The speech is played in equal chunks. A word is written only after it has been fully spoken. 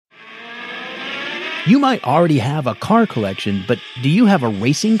You might already have a car collection, but do you have a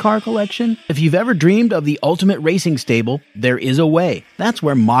racing car collection? If you've ever dreamed of the ultimate racing stable, there is a way. That's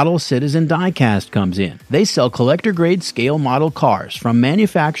where Model Citizen Diecast comes in. They sell collector-grade scale model cars from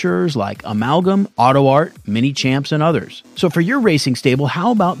manufacturers like Amalgam, Auto Art, Mini Champs, and others. So for your racing stable, how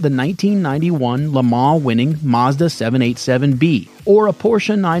about the 1991 Le Mans winning Mazda 787B, or a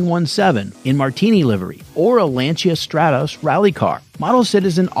Porsche 917 in Martini livery, or a Lancia Stratos rally car? Model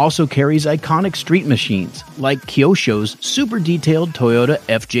Citizen also carries iconic street machines, like Kyosho's super detailed Toyota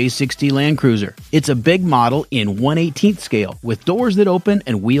FJ60 Land Cruiser. It's a big model in 1/18th scale, with doors that open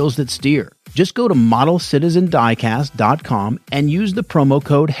and wheels that steer. Just go to modelcitizendiecast.com and use the promo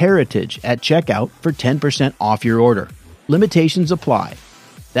code HERITAGE at checkout for 10% off your order. Limitations apply.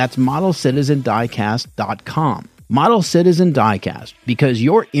 That's modelcitizendiecast.com. Model Citizen Diecast, because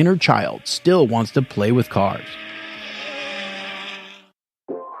your inner child still wants to play with cars.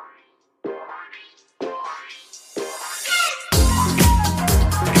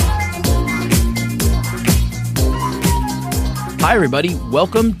 Hi everybody,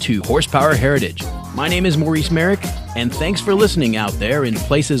 welcome to Horsepower Heritage. My name is Maurice Merrick, and thanks for listening out there in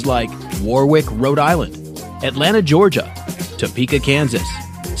places like Warwick, Rhode Island, Atlanta, Georgia, Topeka, Kansas,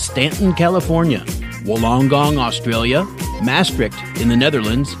 Stanton, California, Wollongong, Australia, Maastricht in the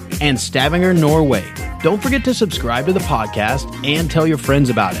Netherlands, and Stavanger, Norway. Don't forget to subscribe to the podcast and tell your friends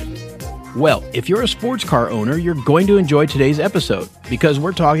about it. Well, if you're a sports car owner, you're going to enjoy today's episode because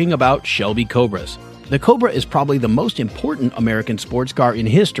we're talking about Shelby Cobras. The Cobra is probably the most important American sports car in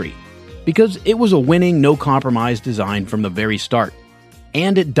history because it was a winning, no-compromise design from the very start,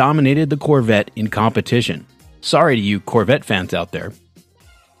 and it dominated the Corvette in competition. Sorry to you Corvette fans out there.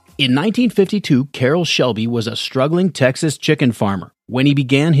 In 1952, Carroll Shelby was a struggling Texas chicken farmer when he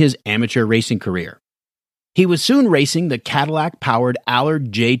began his amateur racing career. He was soon racing the Cadillac-powered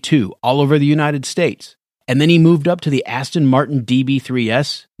Allard J2 all over the United States. And then he moved up to the Aston Martin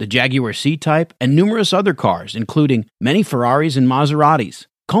DB3S, the Jaguar C-Type, and numerous other cars, including many Ferraris and Maseratis,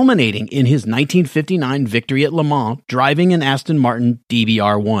 culminating in his 1959 victory at Le Mans, driving an Aston Martin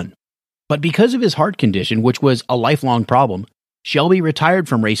DBR1. But because of his heart condition, which was a lifelong problem, Shelby retired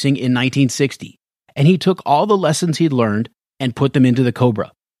from racing in 1960, and he took all the lessons he'd learned and put them into the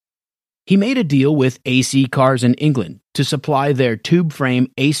Cobra. He made a deal with AC Cars in England to supply their tube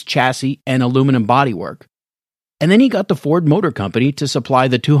frame Ace chassis and aluminum bodywork. And then he got the Ford Motor Company to supply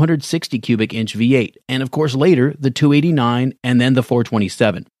the 260 cubic inch V8, and of course later the 289 and then the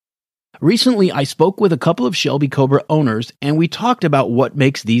 427. Recently, I spoke with a couple of Shelby Cobra owners, and we talked about what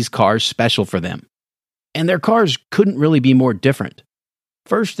makes these cars special for them. And their cars couldn't really be more different.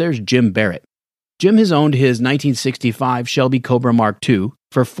 First, there's Jim Barrett. Jim has owned his 1965 Shelby Cobra Mark II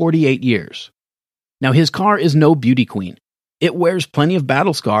for 48 years. Now, his car is no beauty queen. It wears plenty of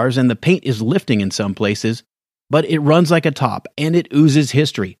battle scars, and the paint is lifting in some places, but it runs like a top, and it oozes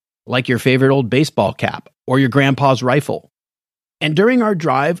history, like your favorite old baseball cap or your grandpa's rifle. And during our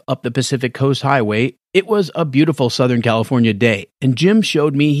drive up the Pacific Coast Highway, it was a beautiful Southern California day, and Jim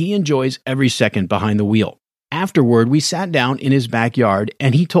showed me he enjoys every second behind the wheel. Afterward, we sat down in his backyard,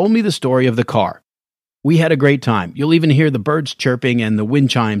 and he told me the story of the car. We had a great time. You'll even hear the birds chirping and the wind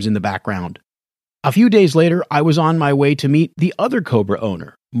chimes in the background. A few days later, I was on my way to meet the other Cobra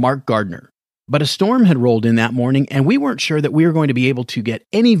owner, Mark Gardner. But a storm had rolled in that morning, and we weren't sure that we were going to be able to get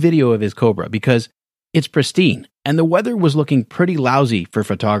any video of his Cobra because it's pristine, and the weather was looking pretty lousy for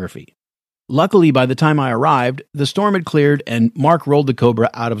photography. Luckily, by the time I arrived, the storm had cleared, and Mark rolled the Cobra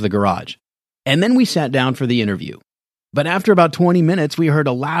out of the garage. And then we sat down for the interview. But after about 20 minutes, we heard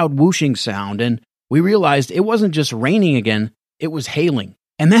a loud whooshing sound, and we realized it wasn't just raining again, it was hailing.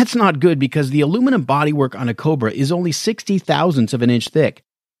 And that's not good because the aluminum bodywork on a Cobra is only 60 thousandths of an inch thick,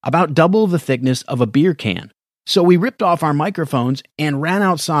 about double the thickness of a beer can. So we ripped off our microphones and ran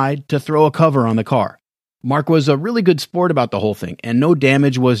outside to throw a cover on the car. Mark was a really good sport about the whole thing, and no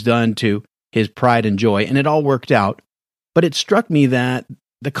damage was done to his pride and joy, and it all worked out. But it struck me that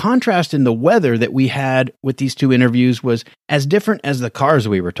the contrast in the weather that we had with these two interviews was as different as the cars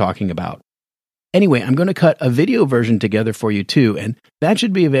we were talking about. Anyway, I'm going to cut a video version together for you too, and that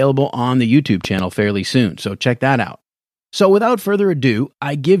should be available on the YouTube channel fairly soon, so check that out. So without further ado,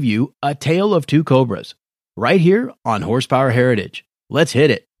 I give you A Tale of Two Cobras, right here on Horsepower Heritage. Let's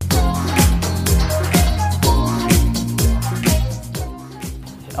hit it.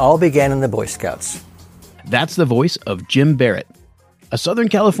 It all began in the Boy Scouts. That's the voice of Jim Barrett, a Southern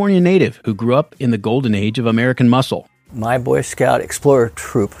California native who grew up in the golden age of American muscle. My Boy Scout Explorer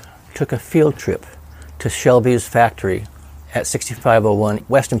troop took a field trip to Shelby's factory at 6501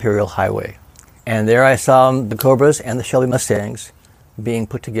 West Imperial Highway. And there I saw the Cobras and the Shelby Mustangs being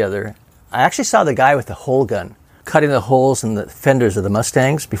put together I actually saw the guy with the hole gun cutting the holes in the fenders of the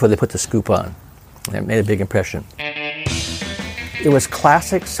Mustangs before they put the scoop on. And it made a big impression. It was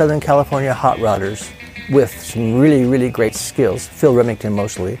classic Southern California hot rodders with some really, really great skills, Phil Remington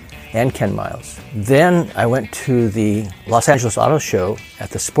mostly, and Ken Miles. Then I went to the Los Angeles Auto Show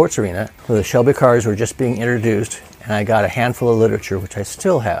at the Sports Arena where the Shelby cars were just being introduced, and I got a handful of literature, which I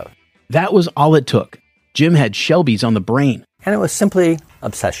still have. That was all it took. Jim had Shelbys on the brain. And it was simply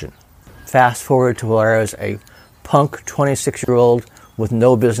obsession. Fast forward to where I was a punk 26-year-old with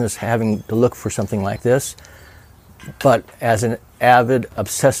no business having to look for something like this. But as an avid,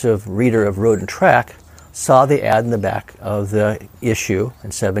 obsessive reader of Road and Track, saw the ad in the back of the issue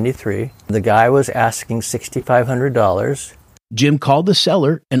in '73. The guy was asking $6,500. Jim called the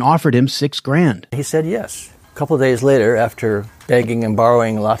seller and offered him $6,000. He said yes. A couple of days later, after begging and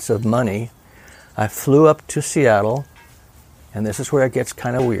borrowing lots of money, I flew up to Seattle, and this is where it gets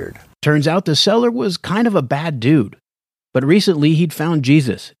kind of weird. Turns out the seller was kind of a bad dude. But recently he'd found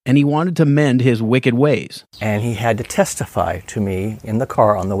Jesus, and he wanted to mend his wicked ways. And he had to testify to me in the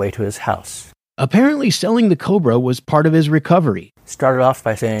car on the way to his house. Apparently selling the Cobra was part of his recovery. Started off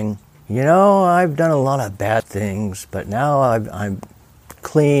by saying, you know, I've done a lot of bad things, but now I'm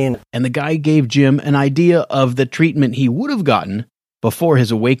clean. And the guy gave Jim an idea of the treatment he would have gotten before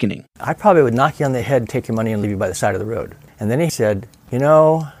his awakening. I probably would knock you on the head, take your money, and leave you by the side of the road. And then he said, you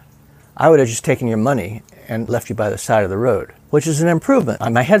know, I would have just taken your money and left you by the side of the road, which is an improvement.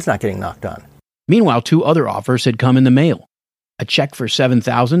 My head's not getting knocked on. Meanwhile, 2 other offers had come in the mail, a check for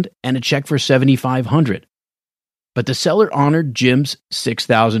 $7,000 and a check for $7,500. But the seller honored Jim's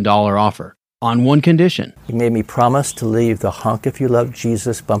 $6,000 offer on one condition. He made me promise to leave the "Honk If You Love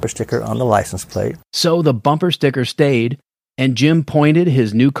Jesus" bumper sticker on the license plate. So the bumper sticker stayed, and Jim pointed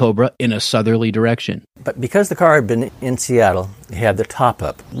his new Cobra in a southerly direction. But because the car had been in Seattle, it had the top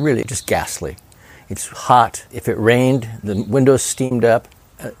up, really just ghastly. It's hot. If it rained, the windows steamed up.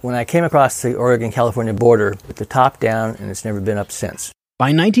 When I came across the Oregon-California border, put the top down, and it's never been up since. By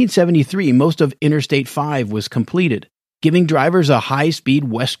 1973, most of Interstate 5 was completed, giving drivers a high-speed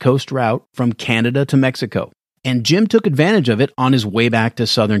West Coast route from Canada to Mexico. And Jim took advantage of it on his way back to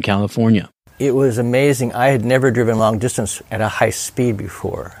Southern California. It was amazing. I had never driven long distance at a high speed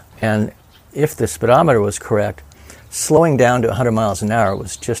before. And if the speedometer was correct, slowing down to 100 miles an hour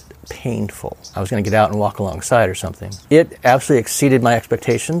was just painful. I was going to get out and walk alongside or something. It absolutely exceeded my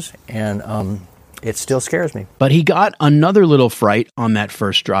expectations, and it still scares me. But he got another little fright on that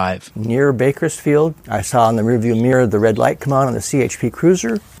first drive. Near Bakersfield, I saw in the rearview mirror the red light come on the CHP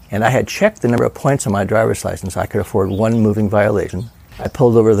Cruiser, and I had checked the number of points on my driver's license. I could afford one moving violation. I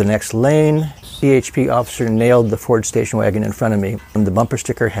pulled over the next lane. CHP officer nailed the Ford station wagon in front of me, and the bumper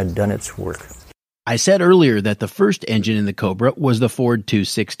sticker had done its work. I said earlier that the first engine in the Cobra was the Ford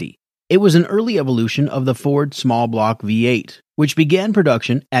 260. It was an early evolution of the Ford small block V8, which began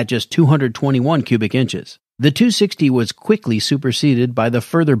production at just 221 cubic inches. The 260 was quickly superseded by the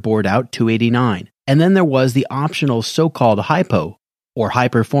further bored-out 289, and then there was the optional so-called HiPo, or High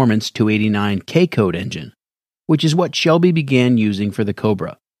Performance 289 K-Code engine, which is what Shelby began using for the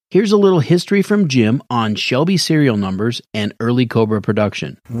Cobra. Here's a little history from Jim on Shelby serial numbers and early Cobra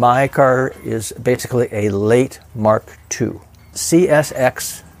production. My car is basically a late Mark II,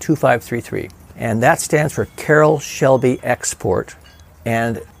 CSX 2533, and that stands for Carroll Shelby Export.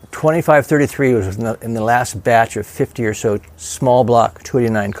 And 2533 was in the last batch of 50 or so small block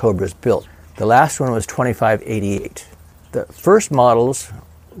 289 Cobras built. The last one was 2588. The first models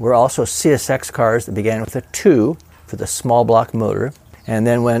were also CSX cars that began with a 2 for the small block motor, and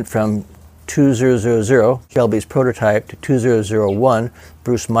then went from 2000, Shelby's prototype, to 2001,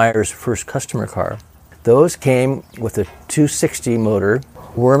 Bruce Meyer's first customer car. Those came with a 260 motor,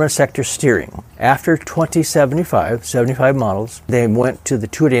 worm and sector steering. After 75 models, they went to the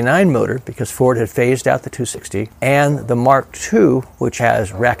 289 motor because Ford had phased out the 260, and the Mark II, which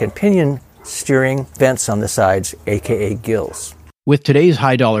has rack and pinion steering, vents on the sides, aka gills. With today's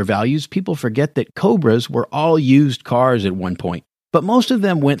high dollar values, people forget that Cobras were all used cars at one point. But most of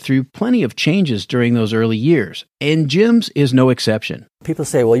them went through plenty of changes during those early years, and Jim's is no exception. People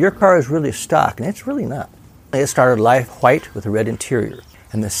say, well, your car is really stock, and it's really not. It started life white with a red interior.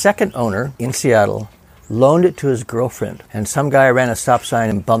 And the second owner in Seattle loaned it to his girlfriend, and some guy ran a stop sign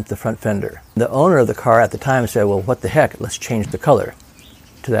and bumped the front fender. The owner of the car at the time said, well, what the heck, let's change the color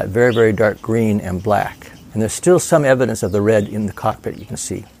to that very, very dark green and black. And there's still some evidence of the red in the cockpit you can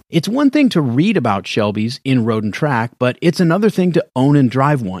see. It's one thing to read about Shelby's in Road and Track, but it's another thing to own and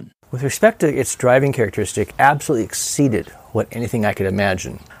drive one. With respect to its driving characteristic, absolutely exceeded what anything I could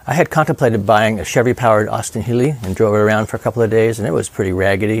imagine. I had contemplated buying a Chevy-powered Austin Healey and drove it around for a couple of days, and it was pretty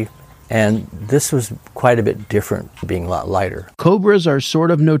raggedy And this was quite a bit different, being a lot lighter. Cobras are sort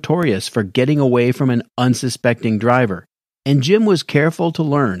of notorious for getting away from an unsuspecting driver, and Jim was careful to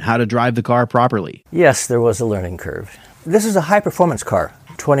learn how to drive the car properly. Yes, there was a learning curve. This is a high-performance car.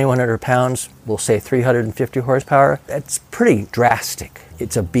 2,100 pounds, we'll say 350 horsepower. That's pretty drastic.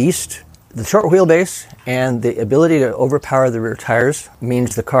 It's a beast. The short wheelbase and the ability to overpower the rear tires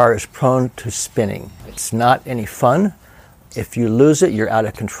means the car is prone to spinning. It's not any fun. If you lose it, you're out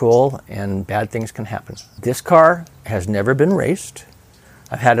of control and bad things can happen. This car has never been raced.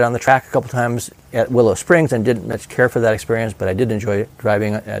 I've had it on the track a couple times at Willow Springs and didn't much care for that experience, but I did enjoy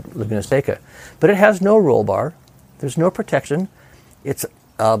driving at Laguna Seca. But it has no roll bar. There's no protection. It's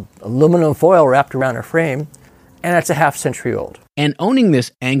aluminum foil wrapped around a frame, and it's a half-century old. And owning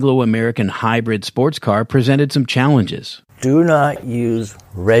this Anglo-American hybrid sports car presented some challenges. Do not use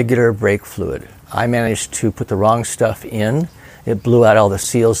regular brake fluid. I managed to put the wrong stuff in. It blew out all the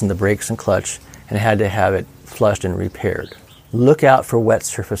seals in the brakes and clutch, and had to have it flushed and repaired. Look out for wet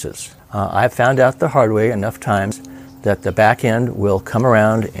surfaces. I've found out the hard way enough times that the back end will come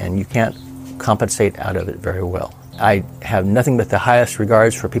around and you can't compensate out of it very well. I have nothing but the highest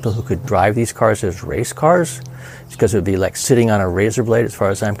regards for people who could drive these cars as race cars, because it would be like sitting on a razor blade as far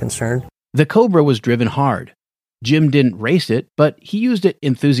as I'm concerned. The Cobra was driven hard. Jim didn't race it, but he used it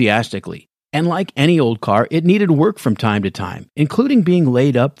enthusiastically. And like any old car, it needed work from time to time, including being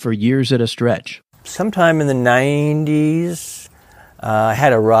laid up for years at a stretch. Sometime in the 90s, I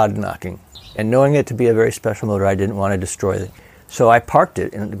had a rod knocking. And knowing it to be a very special motor, I didn't want to destroy it. So I parked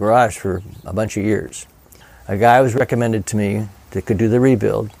it in the garage for a bunch of years. A guy was recommended to me that could do the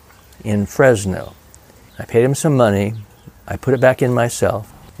rebuild in Fresno. I paid him some money. I put it back in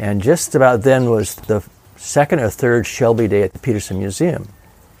myself. And just about then was the second or third Shelby Day at the Peterson Museum.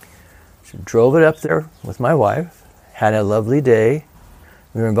 So drove it up there with my wife, had a lovely day.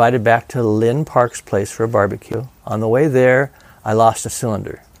 We were invited back to Lynn Park's place for a barbecue. On the way there, I lost a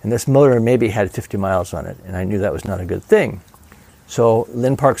cylinder. And this motor maybe had 50 miles on it, and I knew that was not a good thing. So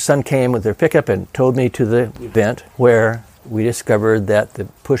Lynn Park's son came with their pickup and towed me to the event where we discovered that the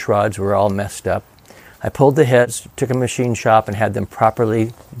push rods were all messed up. I pulled the heads, took a machine shop and had them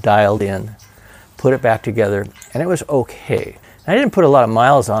properly dialed in, put it back together, and it was okay. I didn't put a lot of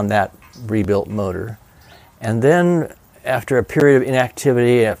miles on that rebuilt motor. And then after a period of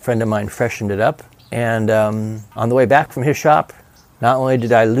inactivity, a friend of mine freshened it up. And on the way back from his shop, not only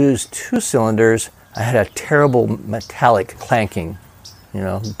did I lose 2 cylinders, I had a terrible metallic clanking,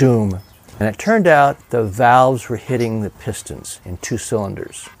 doom. And it turned out the valves were hitting the pistons in 2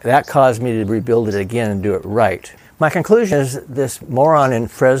 cylinders. That caused me to rebuild it again and do it right. My conclusion is this moron in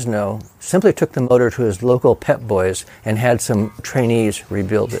Fresno simply took the motor to his local Pep Boys and had some trainees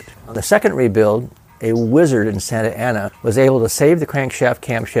rebuild it. On the second rebuild, a wizard in Santa Ana was able to save the crankshaft,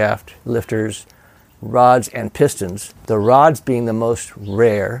 camshaft, lifters, rods, and pistons, the rods being the most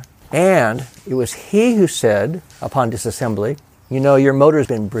rare. And it was he who said, upon disassembly, your motor's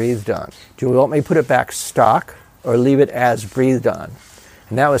been breathed on. Do you want me to put it back stock or leave it as breathed on?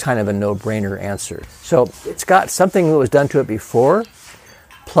 And that was kind of a no-brainer answer. So it's got something that was done to it before,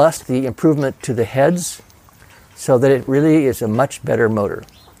 plus the improvement to the heads, so that it really is a much better motor.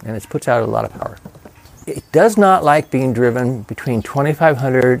 And it puts out a lot of power. It does not like being driven between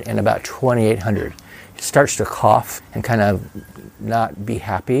 2,500 and about 2,800. It starts to cough and kind of not be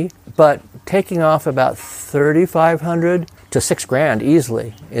happy. But taking off about 3,500 to $6,000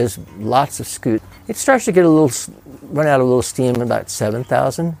 easily is lots of scoot. It starts to get run out of a little steam at about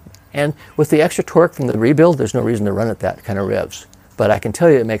 7,000. And with the extra torque from the rebuild, there's no reason to run at that kind of revs. But I can tell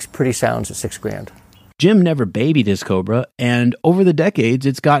you it makes pretty sounds at $6,000. Jim never babied his Cobra, and over the decades,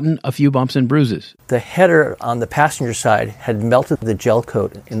 it's gotten a few bumps and bruises. The header on the passenger side had melted the gel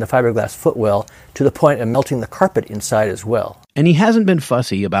coat in the fiberglass footwell to the point of melting the carpet inside as well. And he hasn't been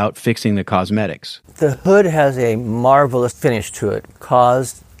fussy about fixing the cosmetics. The hood has a marvelous finish to it,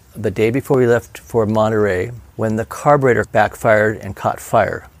 caused the day before we left for Monterey when the carburetor backfired and caught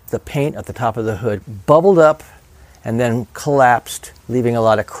fire. The paint at the top of the hood bubbled up and then collapsed, leaving a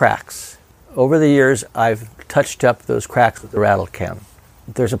lot of cracks. Over the years, I've touched up those cracks with the rattle can.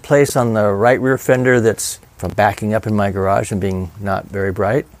 There's a place on the right rear fender that's from backing up in my garage and being not very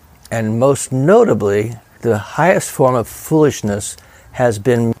bright. And most notably, the highest form of foolishness has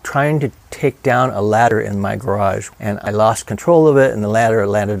been trying to take down a ladder in my garage. And I lost control of it, and the ladder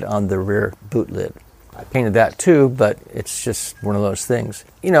landed on the rear boot lid. I painted that too, but it's just one of those things.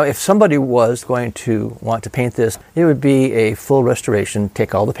 If somebody was going to want to paint this, it would be a full restoration,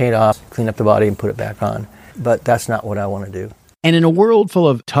 take all the paint off, clean up the body, and put it back on. But that's not what I want to do. And in a world full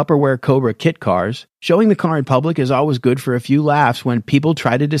of Tupperware Cobra kit cars, showing the car in public is always good for a few laughs when people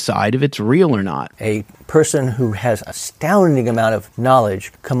try to decide if it's real or not. A person who has astounding amount of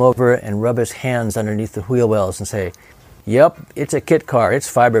knowledge come over and rub his hands underneath the wheel wells and say, yep, it's a kit car,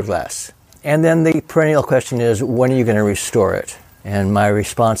 it's fiberglass. And then the perennial question is, when are you going to restore it? And my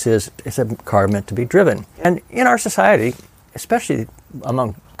response is, it's a car meant to be driven. And in our society, especially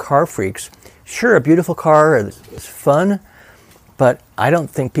among car freaks, sure, a beautiful car is fun, but I don't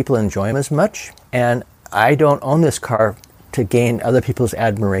think people enjoy them as much. And I don't own this car to gain other people's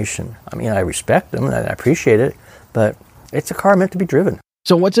admiration. I mean, I respect them and I appreciate it, but it's a car meant to be driven.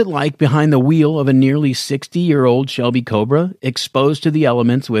 So what's it like behind the wheel of a nearly 60-year-old Shelby Cobra, exposed to the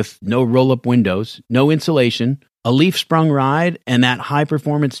elements with no roll-up windows, no insulation, a leaf-sprung ride, and that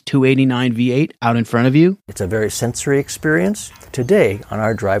high-performance 289 V8 out in front of you? It's a very sensory experience. Today, on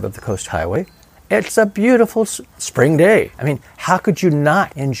our drive of the Coast Highway, it's a beautiful spring day. I mean, how could you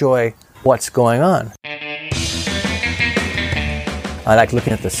not enjoy what's going on? I like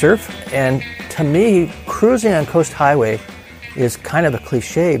looking at the surf, and to me, cruising on Coast Highway is kind of a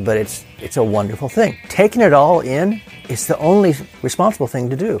cliche, but it's a wonderful thing. Taking it all in is the only responsible thing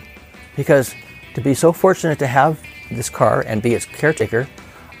to do, because to be so fortunate to have this car and be its caretaker,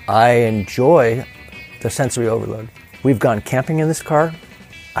 I enjoy the sensory overload. We've gone camping in this car.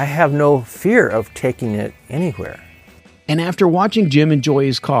 I have no fear of taking it anywhere. And after watching Jim enjoy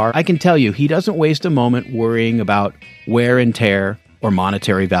his car, I can tell you he doesn't waste a moment worrying about wear and tear or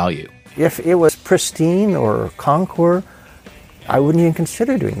monetary value. If it was pristine or Concours, I wouldn't even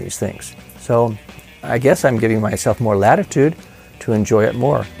consider doing these things. So I guess I'm giving myself more latitude to enjoy it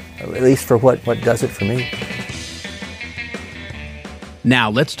more, at least for what does it for me. Now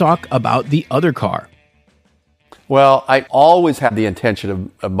let's talk about the other car. Well, I always had the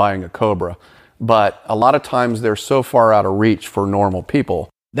intention of buying a Cobra, but a lot of times they're so far out of reach for normal people.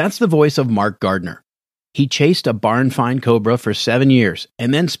 That's the voice of Mark Gardner. He chased a barn-find Cobra for 7 years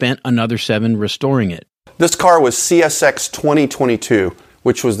and then spent another 7 restoring it. This car was CSX 2022,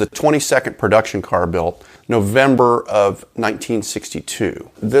 which was the 22nd production car built, November of 1962.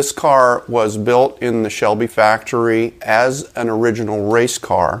 This car was built in the Shelby factory as an original race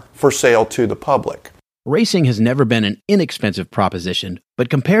car for sale to the public. Racing has never been an inexpensive proposition, but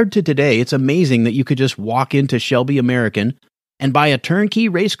compared to today, it's amazing that you could just walk into Shelby American and buy a turnkey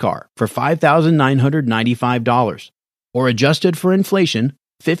race car for $5,995, or adjusted for inflation,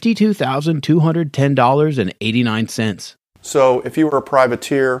 $52,210.89. So if you were a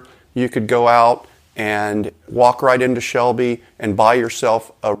privateer, you could go out and walk right into Shelby and buy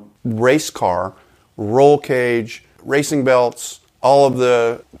yourself a race car, roll cage, racing belts. All of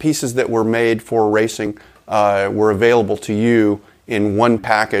the pieces that were made for racing were available to you in one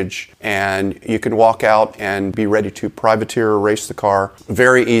package, and you could walk out and be ready to privateer or race the car.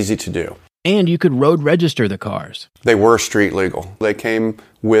 Very easy to do. And you could road register the cars. They were street legal. They came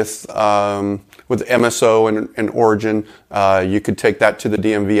with MSO and Origin. You could take that to the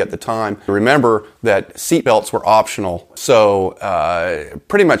DMV at the time. Remember that seat belts were optional, so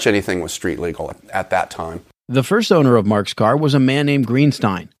pretty much anything was street legal at that time. The first owner of Mark's car was a man named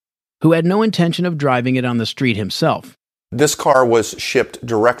Greenstein, who had no intention of driving it on the street himself. This car was shipped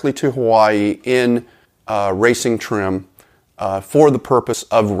directly to Hawaii in racing trim for the purpose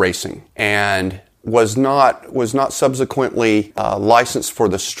of racing, and was not subsequently licensed for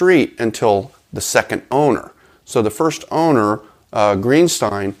the street until the second owner. So the first owner,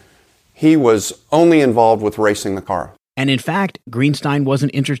 Greenstein, he was only involved with racing the car. And in fact, Greenstein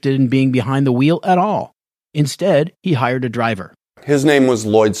wasn't interested in being behind the wheel at all. Instead, he hired a driver. His name was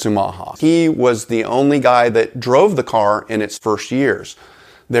Lloyd Sumaha. He was the only guy that drove the car in its first years.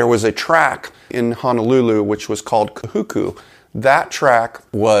 There was a track in Honolulu which was called Kahuku. That track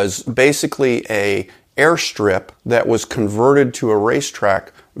was basically a airstrip that was converted to a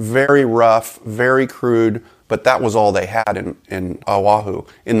racetrack. Very rough, very crude, but that was all they had in Oahu,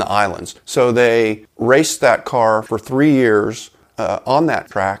 in the islands. So they raced that car for 3 years on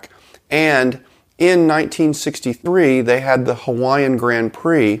that track, and in 1963, they had the Hawaiian Grand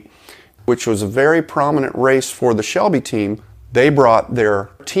Prix, which was a very prominent race for the Shelby team. They brought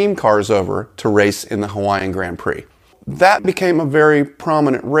their team cars over to race in the Hawaiian Grand Prix. That became a very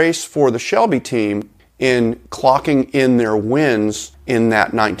prominent race for the Shelby team in clocking in their wins in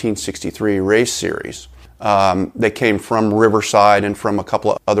that 1963 race series. They came from Riverside and from a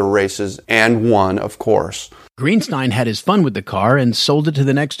couple of other races, and won, of course. Greenstein had his fun with the car and sold it to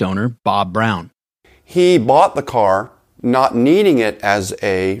the next owner, Bob Brown. He bought the car not needing it as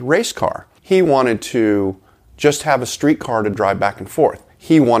a race car. He wanted to just have a street car to drive back and forth.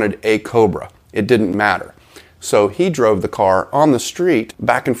 He wanted a Cobra. It didn't matter. So he drove the car on the street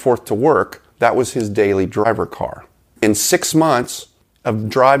back and forth to work. That was his daily driver car. In 6 months of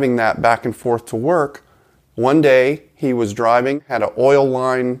driving that back and forth to work, one day he was driving, had an oil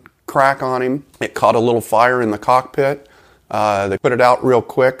line crack on him. It caught a little fire in the cockpit. They put it out real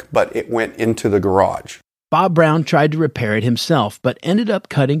quick, but it went into the garage. Bob Brown tried to repair it himself, but ended up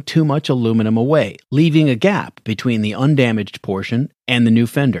cutting too much aluminum away, leaving a gap between the undamaged portion and the new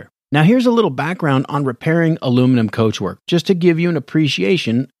fender. Now here's a little background on repairing aluminum coachwork, just to give you an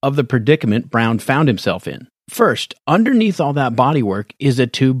appreciation of the predicament Brown found himself in. First, underneath all that bodywork is a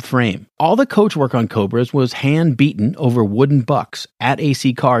tube frame. All the coachwork on Cobras was hand-beaten over wooden bucks at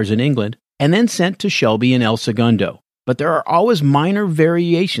AC Cars in England, and then sent to Shelby in El Segundo. But there are always minor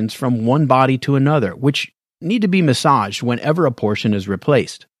variations from one body to another, which need to be massaged whenever a portion is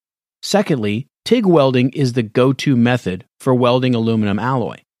replaced. Secondly, TIG welding is the go-to method for welding aluminum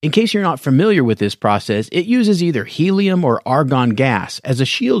alloy. In case you're not familiar with this process, it uses either helium or argon gas as a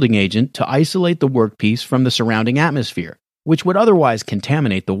shielding agent to isolate the workpiece from the surrounding atmosphere, which would otherwise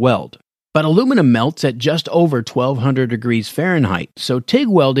contaminate the weld. But aluminum melts at just over 1200 degrees Fahrenheit, so TIG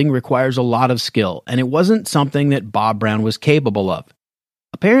welding requires a lot of skill, and it wasn't something that Bob Brown was capable of.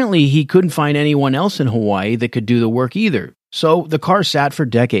 Apparently, he couldn't find anyone else in Hawaii that could do the work either, so the car sat for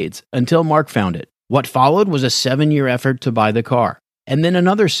decades until Mark found it. What followed was a 7-year effort to buy the car, and then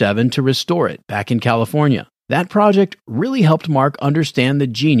another 7 to restore it back in California. That project really helped Mark understand the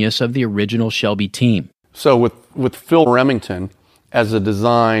genius of the original Shelby team. So with Phil Remington as a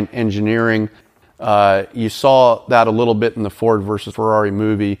design engineering, you saw that a little bit in the Ford versus Ferrari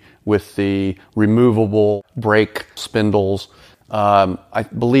movie with the removable brake spindles. I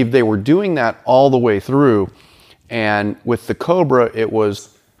believe they were doing that all the way through. And with the Cobra, it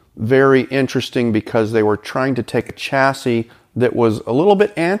was very interesting because they were trying to take a chassis that was a little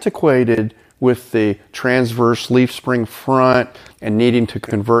bit antiquated with the transverse leaf spring front and needing to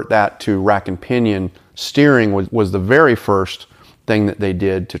convert that to rack and pinion steering was the very first thing that they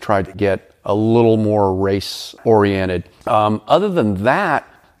did to try to get a little more race oriented. Other than that,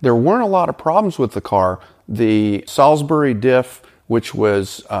 there weren't a lot of problems with the car. The Salisbury diff, which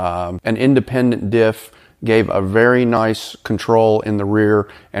was an independent diff, gave a very nice control in the rear,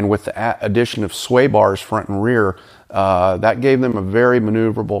 and with the addition of sway bars front and rear, that gave them a very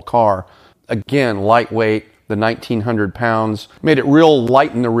maneuverable car. Again, lightweight, the 1900 pounds, made it real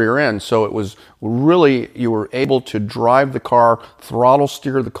light in the rear end, so it was really, you were able to drive the car, throttle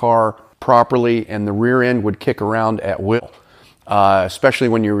steer the car properly, and the rear end would kick around at will, especially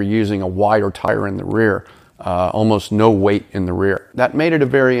when you were using a wider tire in the rear. Almost no weight in the rear. That made it a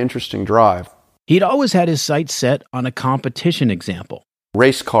very interesting drive. He'd always had his sights set on a competition example.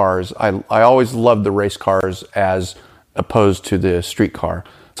 Race cars, I always loved the race cars as opposed to the street car.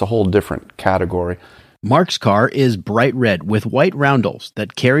 It's a whole different category. Mark's car is bright red with white roundels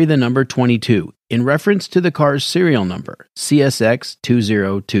that carry the number 22 in reference to the car's serial number, CSX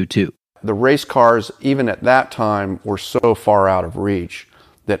 2022. The race cars, even at that time, were so far out of reach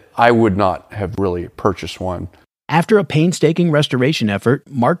that I would not have really purchased one. After a painstaking restoration effort,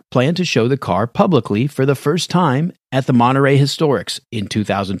 Mark planned to show the car publicly for the first time at the Monterey Historics in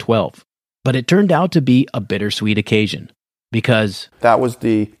 2012. But it turned out to be a bittersweet occasion, because that was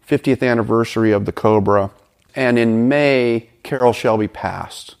the 50th anniversary of the Cobra, and in May, Carroll Shelby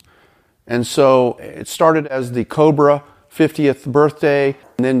passed. And so it started as the Cobra 50th birthday,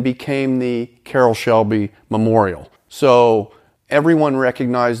 and then became the Carroll Shelby Memorial. So everyone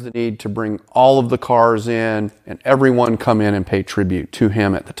recognized the need to bring all of the cars in and everyone come in and pay tribute to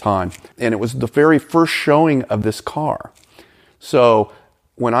him at the time. And it was the very first showing of this car. So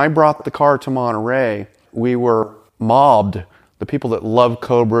when I brought the car to Monterey, we were mobbed. The people that love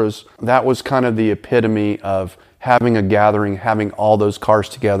Cobras, that was kind of the epitome of having a gathering, having all those cars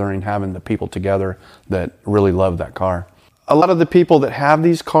together and having the people together that really love that car. A lot of the people that have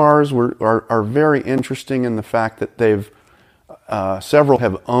these cars are very interesting in the fact that several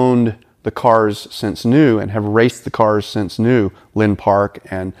have owned the cars since new and have raced the cars since new, Lynn Park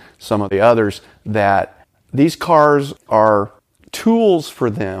and some of the others, that these cars are tools for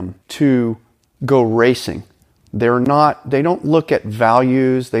them to go racing. They don't look at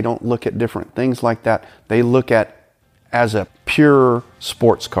values, they don't look at different things like that. They look at as a pure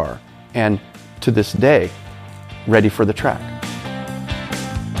sports car, and to this day, ready for the track.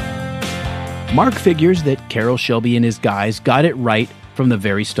 Mark figures that Carroll Shelby and his guys got it right from the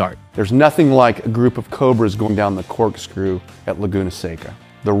very start. There's nothing like a group of Cobras going down the corkscrew at Laguna Seca.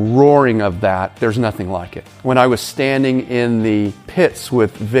 The roaring of that, there's nothing like it. When I was standing in the pits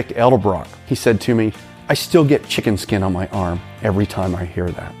with Vic Edelbrock, he said to me, "I still get chicken skin on my arm every time I hear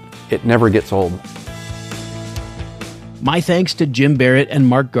that. It never gets old." My thanks to Jim Barrett and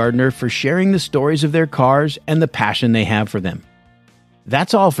Mark Gardner for sharing the stories of their cars and the passion they have for them.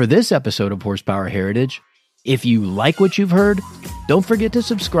 That's all for this episode of Horsepower Heritage. If you like what you've heard, don't forget to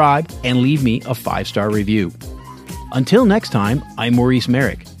subscribe and leave me a 5-star review. Until next time, I'm Maurice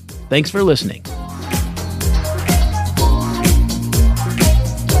Merrick. Thanks for listening.